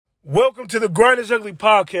Welcome to the Grind is Ugly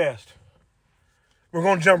podcast. We're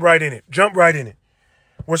going to jump right in it.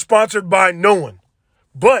 We're sponsored by no one,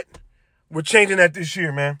 but we're changing that this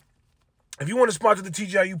year, man. If you want to sponsor the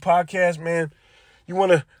TGIU podcast, man, you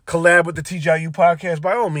want to collab with the TGIU podcast,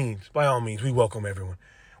 by all means, we welcome everyone.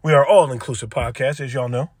 We are all-inclusive podcast, as y'all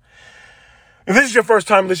know. If this is your first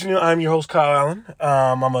time listening, I'm your host, Kyle Allen.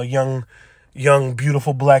 I'm a young,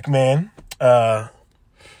 beautiful black man. I'm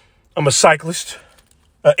a cyclist.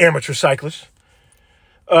 Amateur cyclist.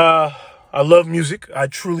 I love music. I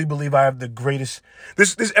truly believe I have the greatest.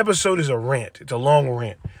 This episode is a rant. It's a long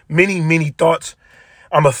rant. Many thoughts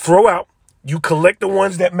I'm going to throw out. You collect the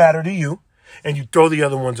ones that matter to you, and you throw the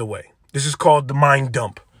other ones away. This is called the mind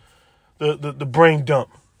dump. The brain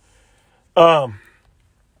dump. Yeah,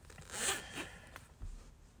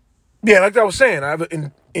 like I was saying, I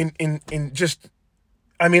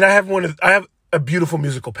have a beautiful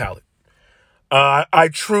musical palette. I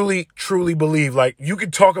truly believe, like, you can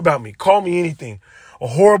talk about me, call me anything, a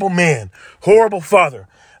horrible man, horrible father,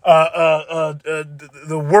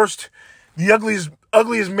 the worst, the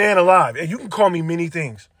ugliest man alive. And you can call me many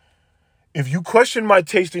things. If you question my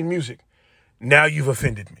taste in music, now you've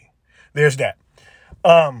offended me. There's that.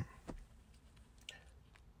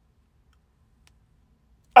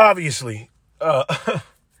 Obviously,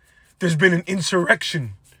 there's been an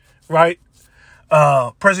insurrection, right?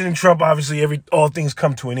 President Trump, obviously, all things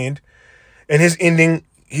come to an end. And his ending,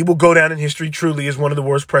 he will go down in history truly as one of the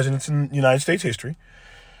worst presidents in United States history.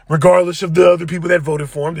 Regardless of the other people that voted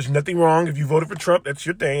for him, there's nothing wrong. If you voted for Trump, that's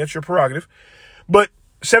your thing, that's your prerogative. But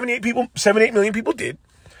 78 million people did.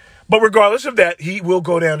 But regardless of that, he will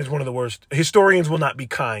go down as one of the worst. Historians will not be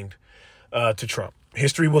kind to Trump.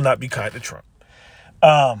 History will not be kind to Trump.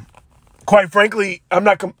 Quite frankly, I'm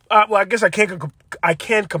not. I guess I can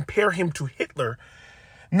compare him to Hitler,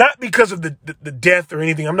 not because of the death or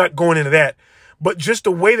anything. I'm not going into that, but just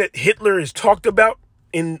the way that Hitler is talked about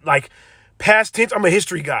in, like, past tense. I'm a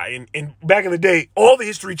history guy, and back in the day, all the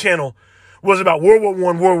History Channel was about World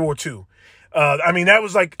War I, World War II. That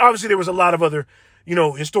was, like, obviously there was a lot of other,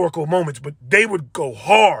 historical moments, but they would go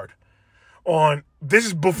hard on. This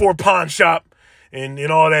is before Pawn Shop and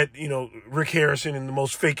all that. Rick Harrison and the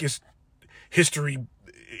most fakest history.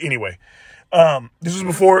 Anyway, this was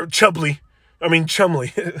before Chumley. This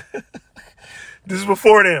is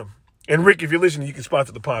before them. And Rick, if you're listening, you can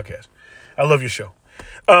sponsor the podcast. I love your show.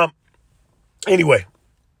 Anyway,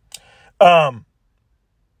 but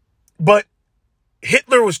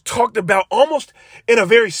Hitler was talked about almost in a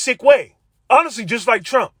very sick way. Honestly, just like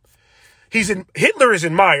Trump. Hitler is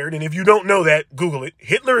admired, and if you don't know that, Google it.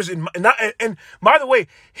 Hitler is and by the way,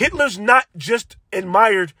 Hitler's not just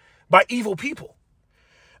admired by evil people.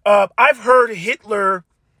 I've heard Hitler.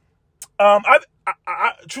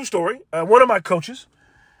 True story. One of my coaches,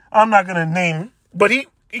 I'm not gonna name him, but he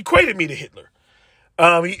equated me to Hitler.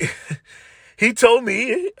 He told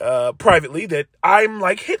me privately that I'm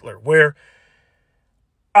like Hitler, where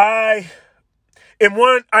he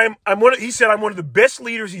said I'm one of the best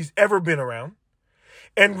leaders he's ever been around,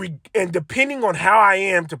 and depending on how I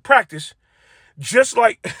am to practice, just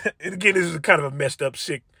like, and again, this is kind of a messed up,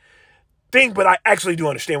 sick thing, but I actually do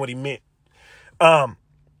understand what he meant.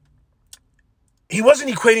 He wasn't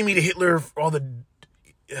equating me to Hitler for all the.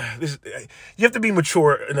 You have to be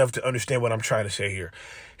mature enough to understand what I'm trying to say here.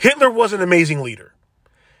 Hitler was an amazing leader,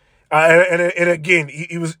 and again,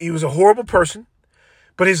 he was a horrible person,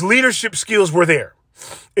 but his leadership skills were there.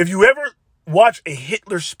 If you ever watch a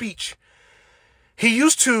Hitler speech, he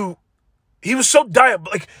was so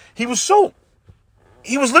diabolical. He was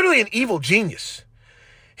literally an evil genius.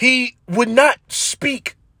 He would not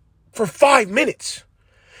speak for 5 minutes.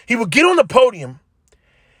 He would get on the podium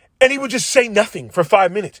and he would just say nothing for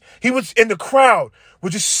 5 minutes. And the crowd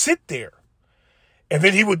would just sit there. And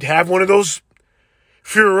then he would have one of those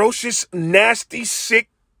ferocious, nasty, sick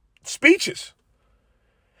speeches.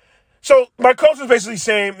 So my coach was basically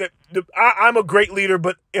saying that I'm a great leader,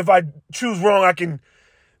 but if I choose wrong, I can,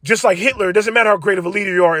 just like Hitler, it doesn't matter how great of a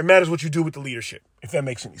leader you are, it matters what you do with the leadership, if that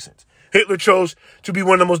makes any sense. Hitler chose to be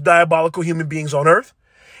one of the most diabolical human beings on earth.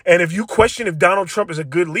 And if you question if Donald Trump is a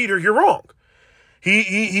good leader, you're wrong.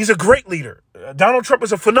 He's a great leader. Donald Trump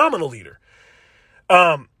is a phenomenal leader.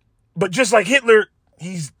 But just like Hitler,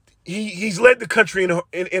 he's led the country in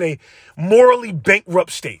a morally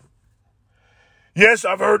bankrupt state. Yes,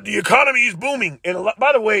 I've heard the economy is booming. And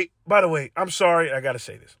by the way, I'm sorry, I got to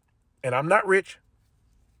say this. And I'm not rich.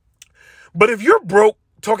 But if you're broke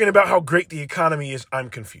talking about how great the economy is, I'm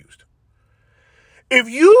confused. If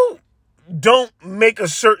you don't make a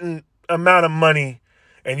certain amount of money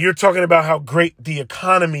and you're talking about how great the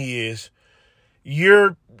economy is,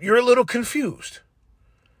 you're a little confused.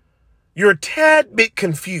 You're a tad bit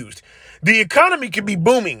confused. The economy could be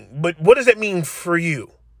booming, but what does that mean for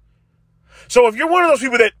you? So if you're one of those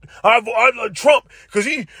people that I like Trump because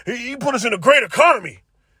he put us in a great economy,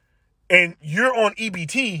 and you're on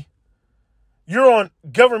EBT, you're on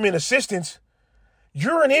government assistance,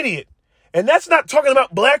 you're an idiot. And that's not talking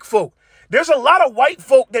about black folk. There's a lot of white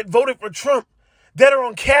folk that voted for Trump that are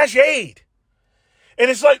on cash aid.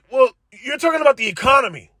 And it's like, well, you're talking about the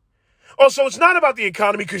economy. Oh, so it's not about the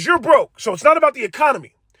economy because you're broke. So it's not about the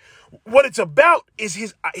economy. What it's about is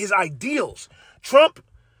his ideals. Trump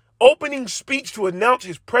opening speech to announce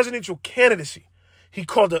his presidential candidacy. He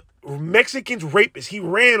called the Mexicans rapists. He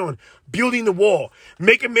ran on building the wall,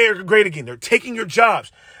 make America great again. They're taking your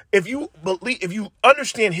jobs. If you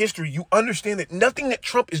understand history, you understand that nothing that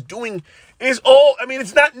Trump is doing is old. I mean,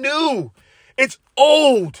 it's not new. It's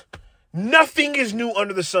old. Nothing is new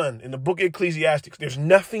under the sun. In the book of Ecclesiastes, there's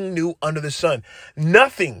nothing new under the sun.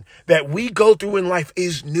 Nothing that we go through in life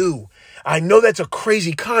is new. I know that's a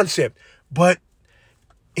crazy concept, but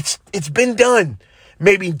it's been done.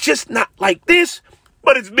 Maybe just not like this,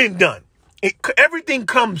 but it's been done. Everything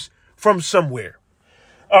comes from somewhere.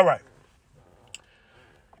 All right.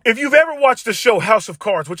 If you've ever watched the show House of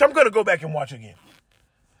Cards, which I'm going to go back and watch again,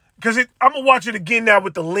 because I'm going to watch it again now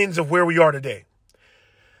with the lens of where we are today.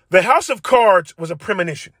 The House of Cards was a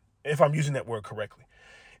premonition, if I'm using that word correctly.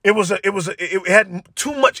 It had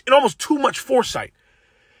almost too much foresight.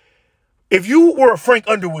 If you were a Frank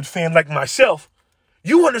Underwood fan like myself,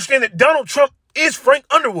 you understand that Donald Trump is Frank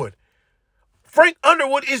Underwood. Frank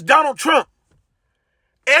Underwood is Donald Trump.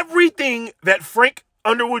 Everything that Frank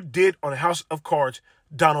Underwood did on House of Cards,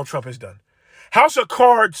 Donald Trump has done. House of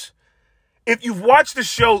Cards, if you've watched the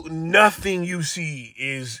show, nothing you see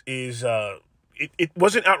it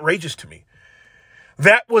wasn't outrageous to me.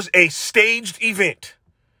 That was a staged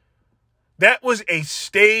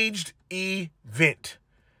event.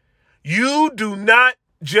 You do not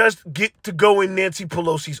just get to go in Nancy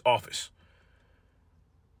Pelosi's office.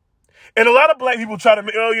 And a lot of black people try to,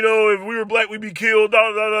 if we were black, we'd be killed.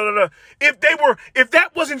 Da, da, da, da. If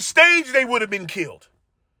that wasn't staged, they would have been killed.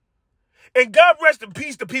 And God rest in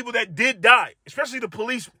peace the people that did die, especially the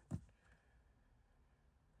policemen.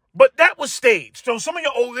 But that was staged. So some of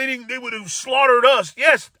you, they would have slaughtered us.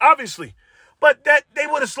 Yes, obviously. But they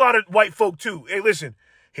would have slaughtered white folk too. Hey, listen,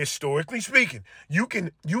 historically speaking, you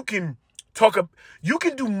can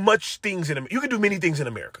do much things in America. You can do many things in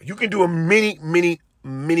America. You can do a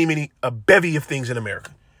bevy of things in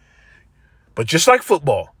America. But just like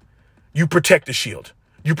football, you protect the shield.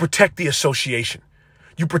 You protect the association.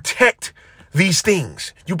 You protect these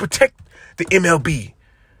things. You protect the MLB.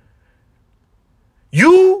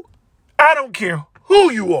 I don't care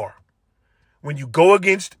who you are, when you go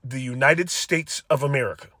against the United States of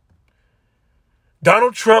America.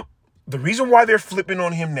 Donald Trump, the reason why they're flipping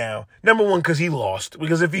on him now, number one, because he lost.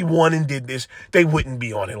 Because if he won and did this, they wouldn't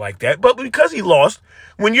be on it like that. But because he lost,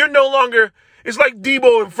 when you're no longer, it's like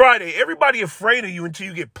Debo and Friday. Everybody afraid of you until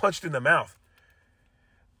you get punched in the mouth.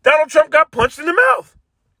 Donald Trump got punched in the mouth.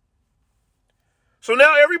 So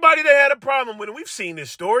now everybody that had a problem with him, we've seen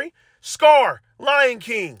this story. Scar, Lion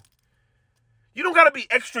King. You don't got to be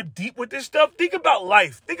extra deep with this stuff. Think about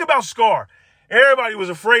life. Think about Scar. Everybody was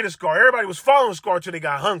afraid of Scar. Everybody was following Scar till they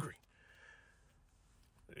got hungry.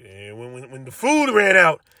 And when the food ran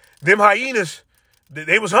out, them hyenas,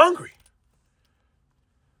 they was hungry.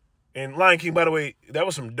 And Lion King, by the way, that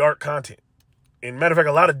was some dark content. And matter of fact,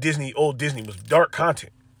 a lot of old Disney was dark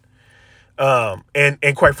content.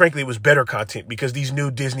 And quite frankly, it was better content because these new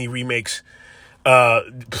Disney remakes,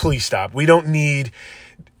 please stop.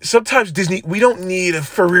 Sometimes Disney, we don't need a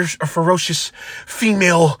ferocious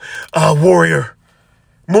female warrior.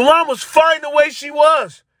 Mulan was fine the way she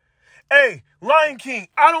was. Hey, Lion King,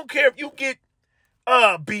 I don't care if you get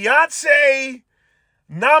Beyonce,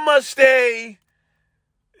 Namaste.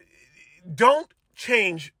 Don't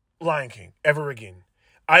change Lion King ever again.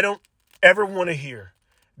 I don't ever want to hear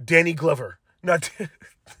Danny Glover. Not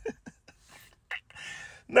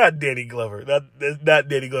Danny Glover. Not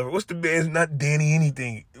Danny Glover. What's the man's, not Danny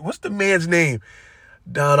anything. What's the man's name?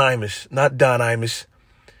 Don Imus. Not Don Imus.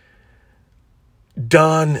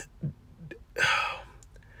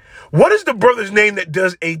 What is the brother's name that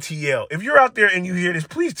does ATL? If you're out there and you hear this,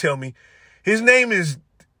 please tell me. His name is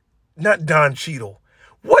not Don Cheadle.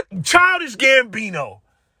 What? Childish Gambino.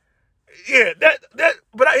 Yeah,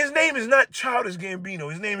 but his name is not Childish Gambino.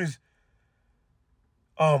 His name is,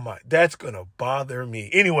 oh my, that's going to bother me.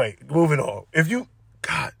 Anyway, moving on.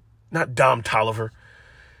 Not Dom Tolliver.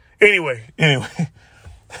 Anyway.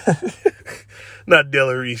 Not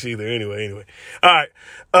Della Reese either. Anyway. All right.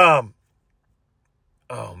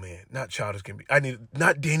 Oh man, not Childish Gambino.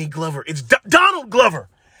 Not Danny Glover. It's Donald Glover.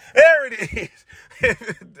 There it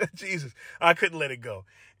is. Jesus, I couldn't let it go.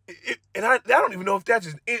 And I don't even know if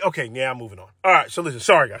that's okay. Yeah, I'm moving on. All right. So listen.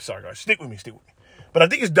 Sorry guys. Stick with me. But I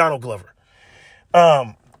think it's Donald Glover.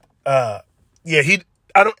 Yeah.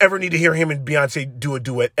 I don't ever need to hear him and Beyonce do a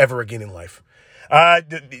duet ever again in life.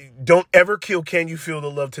 Don't ever kill Can You Feel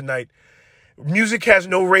the Love Tonight. Music has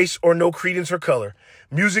no race or no credence or color.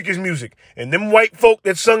 Music is music. And them white folk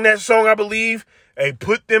that sung that song, I believe, hey,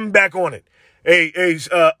 put them back on it. Hey,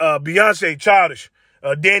 Beyonce, Childish,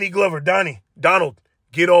 Danny Glover, Donald,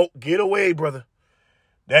 get away, brother.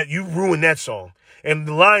 That you ruined that song. And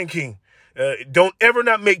The Lion King, don't ever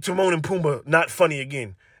not make Timon and Pumbaa not funny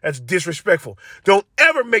again. That's disrespectful. Don't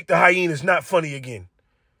ever make the hyenas not funny again.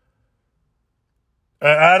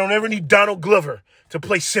 I don't ever need Donald Glover to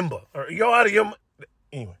play Simba. Y'all out of your...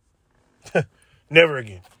 Anyway. Never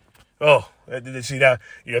again. Oh, see that?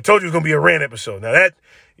 Yeah, I told you it was going to be a rant episode. Now that,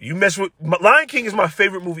 you mess with... Lion King is my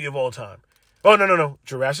favorite movie of all time. Oh, no.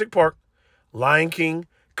 Jurassic Park, Lion King,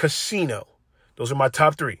 Casino. Those are my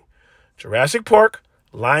top three. Jurassic Park,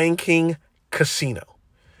 Lion King, Casino.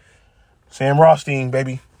 Sam Rothstein,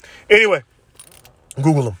 baby. Anyway,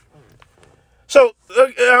 Google him. So,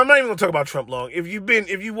 I'm not even going to talk about Trump long. If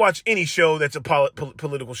you watch any show that's a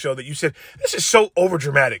political show that you said, this is so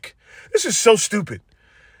overdramatic. This is so stupid.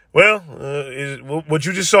 Well, what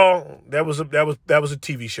you just saw, that was a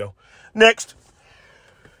TV show. Next.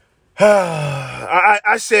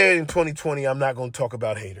 I said in 2020, I'm not going to talk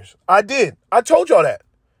about haters. I did. I told y'all that,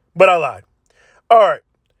 but I lied. All right.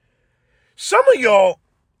 Some of y'all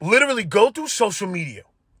literally go through social media.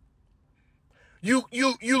 You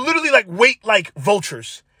literally wait like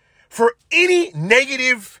vultures for any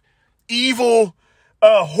negative, evil,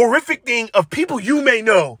 horrific thing of people you may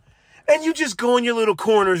know. And you just go in your little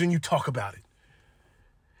corners and you talk about it.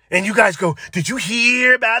 And you guys go, did you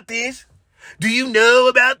hear about this? Do you know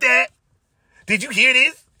about that? Did you hear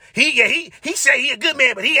this? He say he a good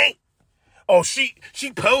man, but he ain't. Oh, she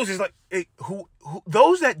poses like, hey, who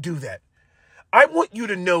those that do that, I want you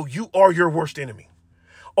to know you are your worst enemy.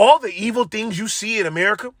 All the evil things you see in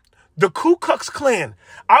America, the Ku Klux Klan,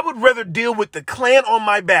 I would rather deal with the Klan on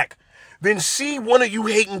my back than see one of you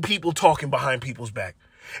hating people talking behind people's back.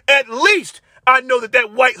 At least I know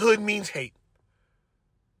that white hood means hate.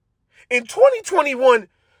 In 2021,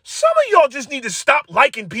 some of y'all just need to stop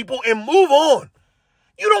liking people and move on.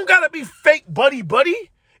 You don't got to be fake buddy.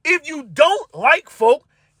 If you don't like folk,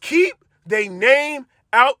 keep their name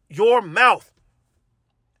out your mouth.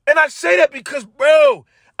 And I say that because, bro,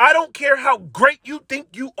 I don't care how great you think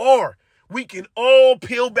you are. We can all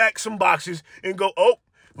peel back some boxes and go, oh,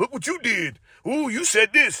 look what you did. Ooh, you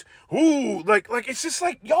said this. Ooh, like it's just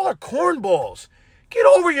like y'all are cornballs. Get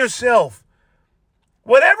over yourself.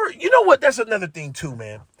 Whatever. You know what? That's another thing too,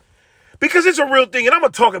 man. Because it's a real thing, and I'm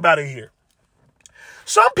going to talk about it here.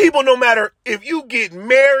 Some people, no matter if you get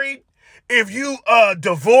married, if you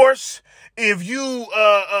divorce, if you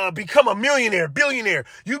become a millionaire, billionaire,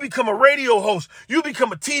 you become a radio host, you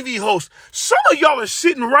become a TV host, some of y'all are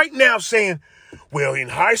sitting right now saying, well, in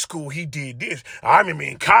high school, he did this. I remember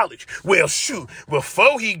in college. Well, shoot,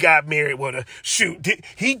 before he got married,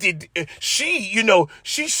 he did, she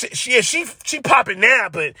popping now,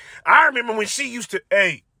 but I remember when she used to,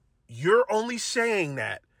 hey, you're only saying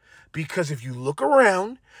that because if you look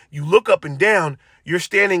around, you look up and down, you're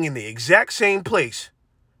standing in the exact same place,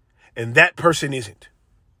 and that person isn't.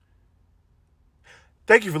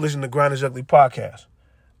 Thank you for listening to Grind is Ugly podcast.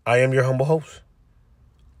 I am your humble host,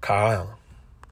 Kyle Allen.